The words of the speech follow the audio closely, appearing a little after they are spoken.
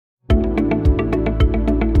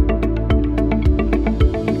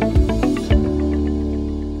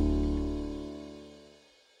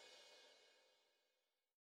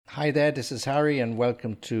Hi there, this is Harry and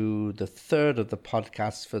welcome to the third of the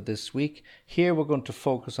podcasts for this week. Here we're going to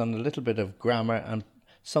focus on a little bit of grammar and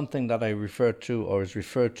something that I refer to or is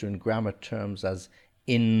referred to in grammar terms as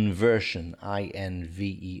inversion, I-N-V-E-R-S-I-O-N.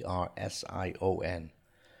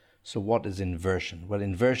 So what is inversion? Well,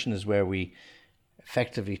 inversion is where we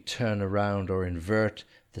effectively turn around or invert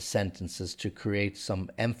the sentences to create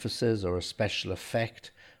some emphasis or a special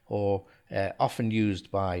effect, or often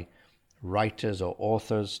used by writers or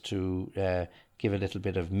authors to give a little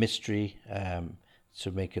bit of mystery,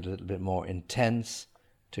 to make it a little bit more intense,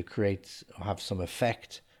 to create or have some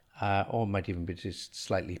effect, or might even be just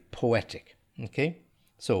slightly poetic. Okay,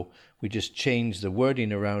 so we just change the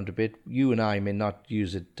wording around a bit. You and I may not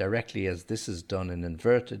use it directly as this is done in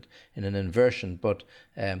an inversion, but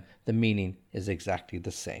the meaning is exactly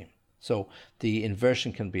the same. So the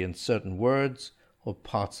inversion can be in certain words or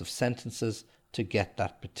parts of sentences to get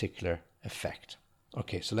that particular effect.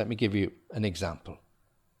 Okay, so let me give you an example.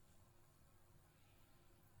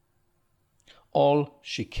 All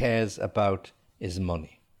she cares about is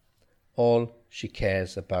money. All she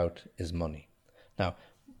cares about is money. Now,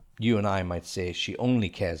 you and I might say she only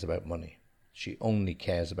cares about money. She only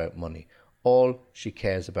cares about money. All she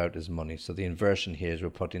cares about is money. So the inversion here is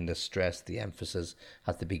we're putting the stress, the emphasis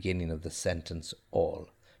at the beginning of the sentence,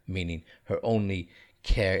 all, meaning her only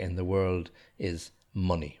care in the world is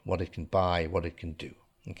money, what it can buy, what it can do.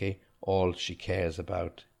 Okay, all she cares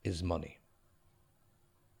about is money.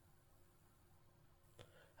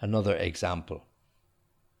 Another example.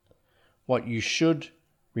 What you should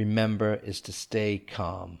remember is to stay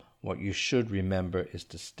calm. What you should remember is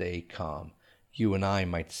to stay calm. You and I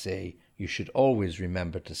might say you should always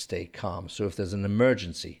remember to stay calm. So if there's an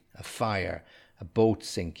emergency, a fire, a boat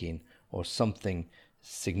sinking, or something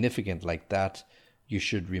significant like that, you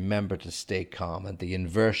should remember to stay calm. And the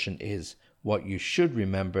inversion is what you should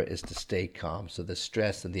remember is to stay calm. So the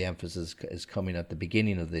stress and the emphasis is coming at the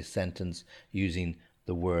beginning of the sentence using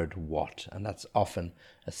the word what. And that's often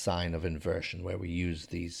a sign of inversion, where we use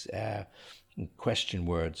these question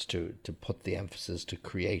words to put the emphasis to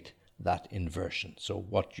create that inversion. So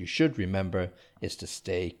what you should remember is to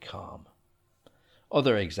stay calm.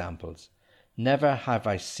 Other examples. Never have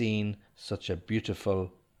I seen such a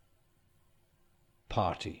beautiful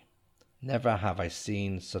party. Never have I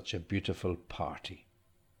seen such a beautiful party.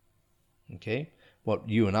 Okay? What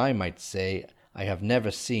you and I might say, I have never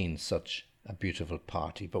seen such a beautiful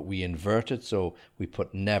party, but we invert it, so we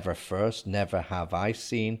put never first, never have I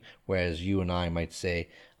seen, whereas you and I might say,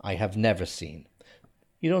 I have never seen.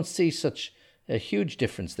 You don't see such a huge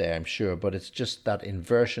difference there, I'm sure, but it's just that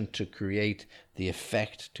inversion to create the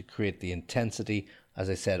effect, to create the intensity, as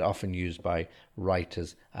I said, often used by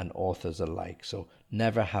writers and authors alike. So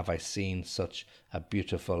never have I seen such a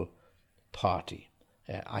beautiful party.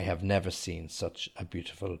 I have never seen such a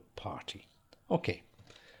beautiful party. Okay.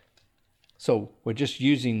 So we're just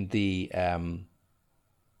using the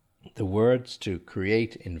words to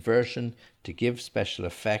create inversion, to give special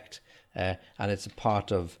effect, and it's a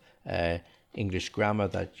part of English grammar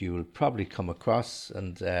that you will probably come across.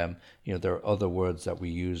 And there are other words that we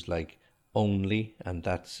use like only, and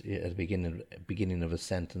that's at the beginning of a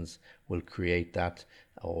sentence will create that,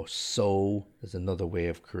 or so is another way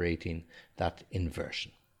of creating that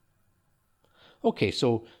inversion. Okay,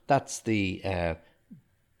 so that's the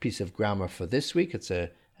piece of grammar for this week. It's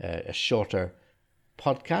a shorter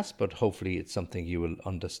podcast, but hopefully it's something you will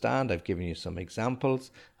understand. I've given you some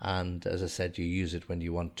examples, and as I said, you use it when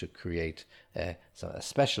you want to create a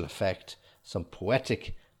special effect, some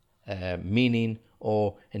poetic meaning,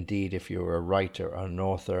 or indeed if you're a writer or an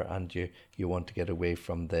author and you want to get away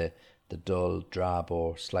from the dull, drab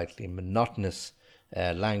or slightly monotonous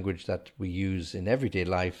language that we use in everyday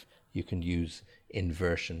life, you can use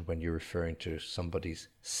inversion when you're referring to somebody's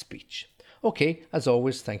speech. Okay, as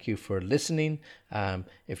always, thank you for listening.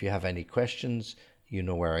 If you have any questions, you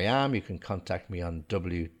know where I am. You can contact me on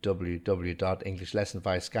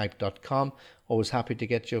www.englishlessonviaskype.com. Always happy to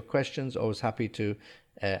get your questions, always happy to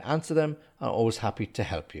answer them, and always happy to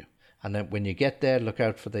help you. And then when you get there, look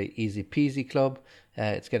out for the Easy Peasy Club.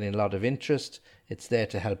 It's getting a lot of interest. It's there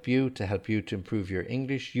to help you to improve your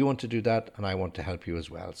English. You want to do that, and I want to help you as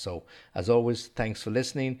well. So, as always, thanks for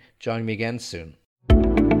listening. Join me again soon.